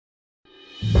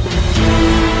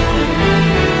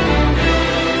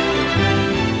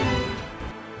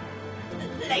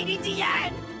Lady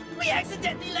Diane! We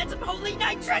accidentally let some Holy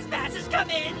Knight trespassers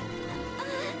come in!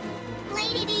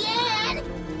 Lady Diane!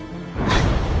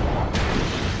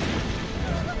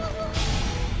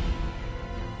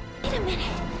 Wait a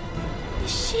minute.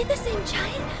 Is she the same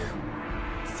giant who...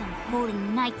 Some Holy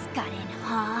Knights got in,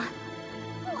 huh?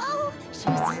 Whoa, she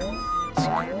was huge!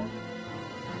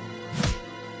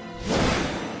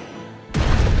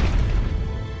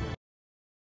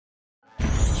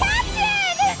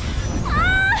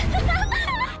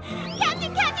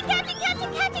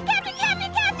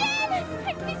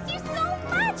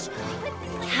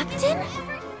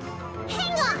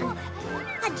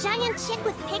 Chick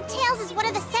with pigtails is one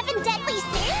of the 7 deadly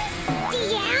sins?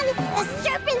 Diane, the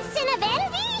Serpent Sin of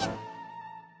Envy?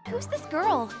 Who's this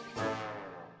girl?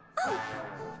 Oh,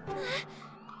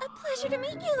 a pleasure to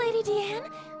meet you, Lady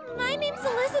Diane. My name's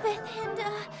Elizabeth, and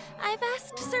I've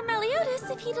asked Sir Meliodas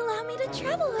if he'd allow me to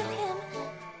travel with him.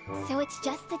 So it's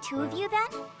just the two of you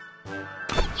then?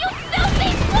 You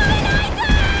filthy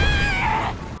womanizer!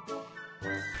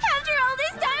 After all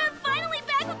this time, I'm finally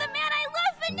back with the man I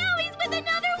love, but now he's with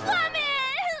another woman!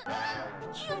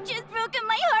 You've just broken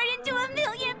my heart into a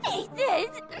million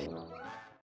pieces!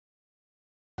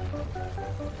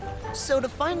 So to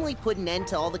finally put an end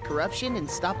to all the corruption and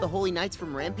stop the Holy Knights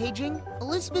from rampaging,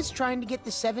 Elizabeth's trying to get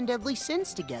the 7 deadly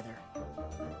sins together.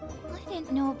 I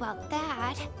didn't know about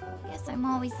that. Guess I'm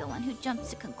always the one who jumps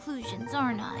to conclusions,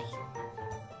 aren't I?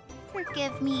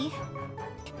 Forgive me.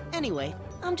 Anyway,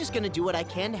 I'm just gonna do what I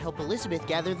can to help Elizabeth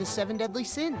gather the 7 deadly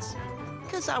sins.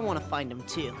 'Cause I want to find them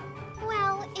too.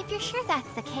 Well, if you're sure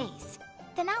that's the case,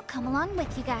 then I'll come along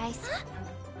with you guys. Huh?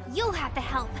 You'll have the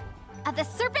help of the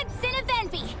Serpent Sin of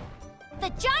Envy, the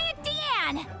giant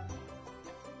Diane!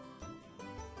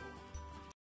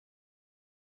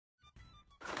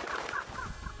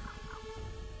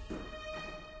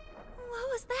 What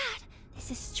was that?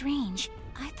 This is strange.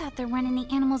 I thought there weren't any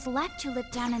animals left who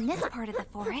lived down in this part of the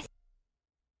forest.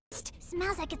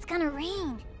 Smells like it's gonna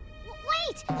rain.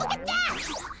 Wait! Look at that!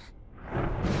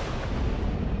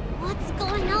 What's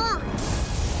going on?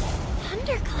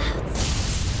 Thunderclouds.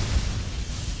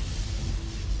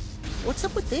 What's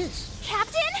up with this?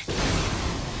 Captain?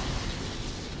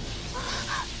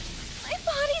 My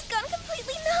body's gone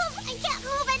completely numb. I can't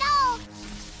move at all.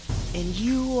 And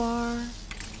you are...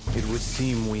 It would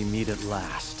seem we meet at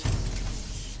last.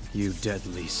 You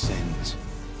deadly sins.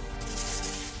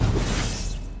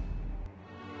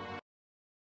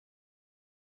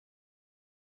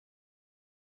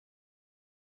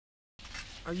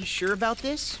 Are you sure about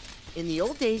this? In the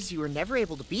old days, you were never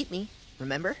able to beat me,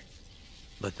 remember?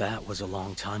 But that was a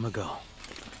long time ago.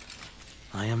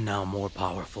 I am now more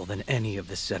powerful than any of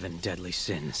the 7 deadly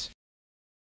sins.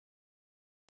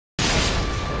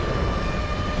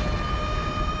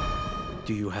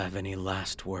 Do you have any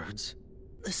last words?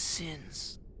 The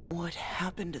sins. What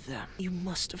happened to them? You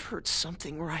must have heard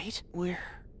something, right?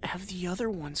 Where have the other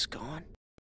ones gone?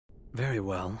 Very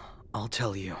well. I'll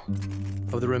tell you.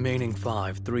 Of the remaining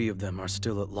 5, 3 of them are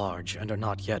still at large and are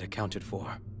not yet accounted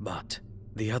for. But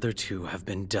the other 2 have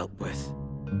been dealt with.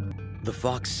 The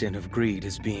fox sin of greed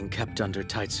is being kept under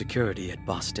tight security at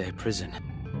Baste prison.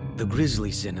 The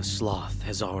grisly sin of sloth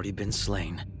has already been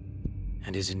slain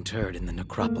and is interred in the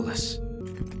necropolis.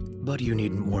 But you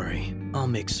needn't worry. I'll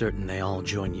make certain they all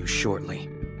join you shortly.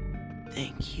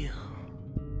 Thank you.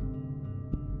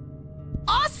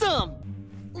 Awesome!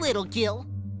 Little Gil.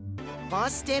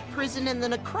 Baste prison and the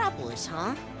necropolis,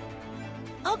 huh?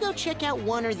 I'll go check out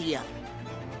one or the other.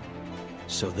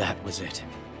 So that was it.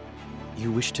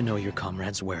 You wished to know your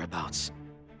comrade's whereabouts,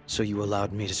 so you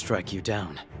allowed me to strike you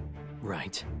down,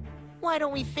 right? Why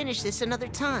don't we finish this another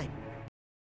time?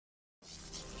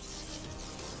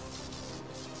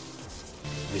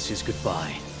 This is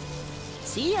goodbye.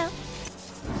 See ya!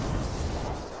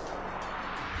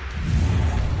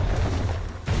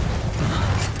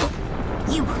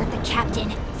 You heard the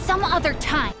captain. Some other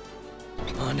time.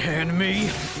 Unhand me!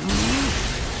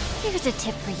 Here's a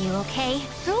tip for you, okay?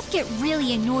 Girls get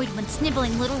really annoyed when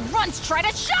sniveling little runts try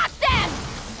to shock them!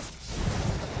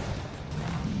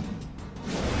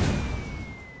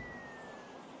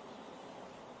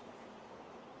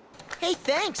 Hey,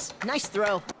 thanks! Nice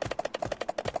throw.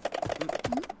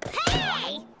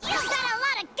 Hey! You've got a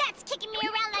lot of guts kicking me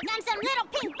around like I'm some little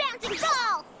pink bouncing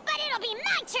ball! But it'll be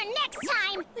my turn next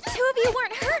time! The 2 of you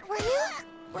weren't hurt, were you?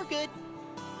 We're good.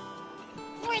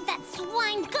 Where'd that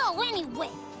swine go anyway?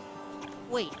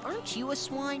 Wait, aren't you a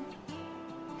swine?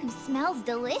 Who smells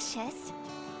delicious.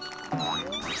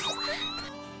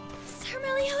 Sir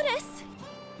Meliodas!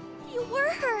 You were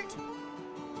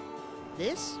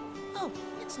This? Oh,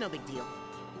 it's no big deal.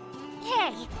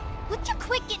 Hey, would you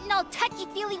quit getting all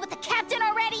touchy-feely with the captain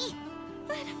already?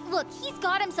 Look, he's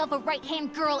got himself a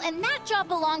right-hand girl, and that job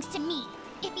belongs to me.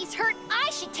 If he's hurt, I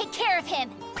should take care of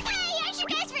him. Hey, aren't you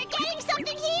guys forgetting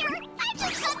something here? I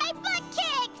just got my butt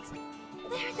kicked!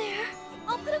 There.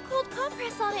 I'll put a cold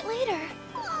compress on it later.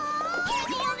 Aww, you're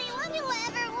the only one who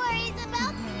ever worries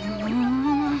about me.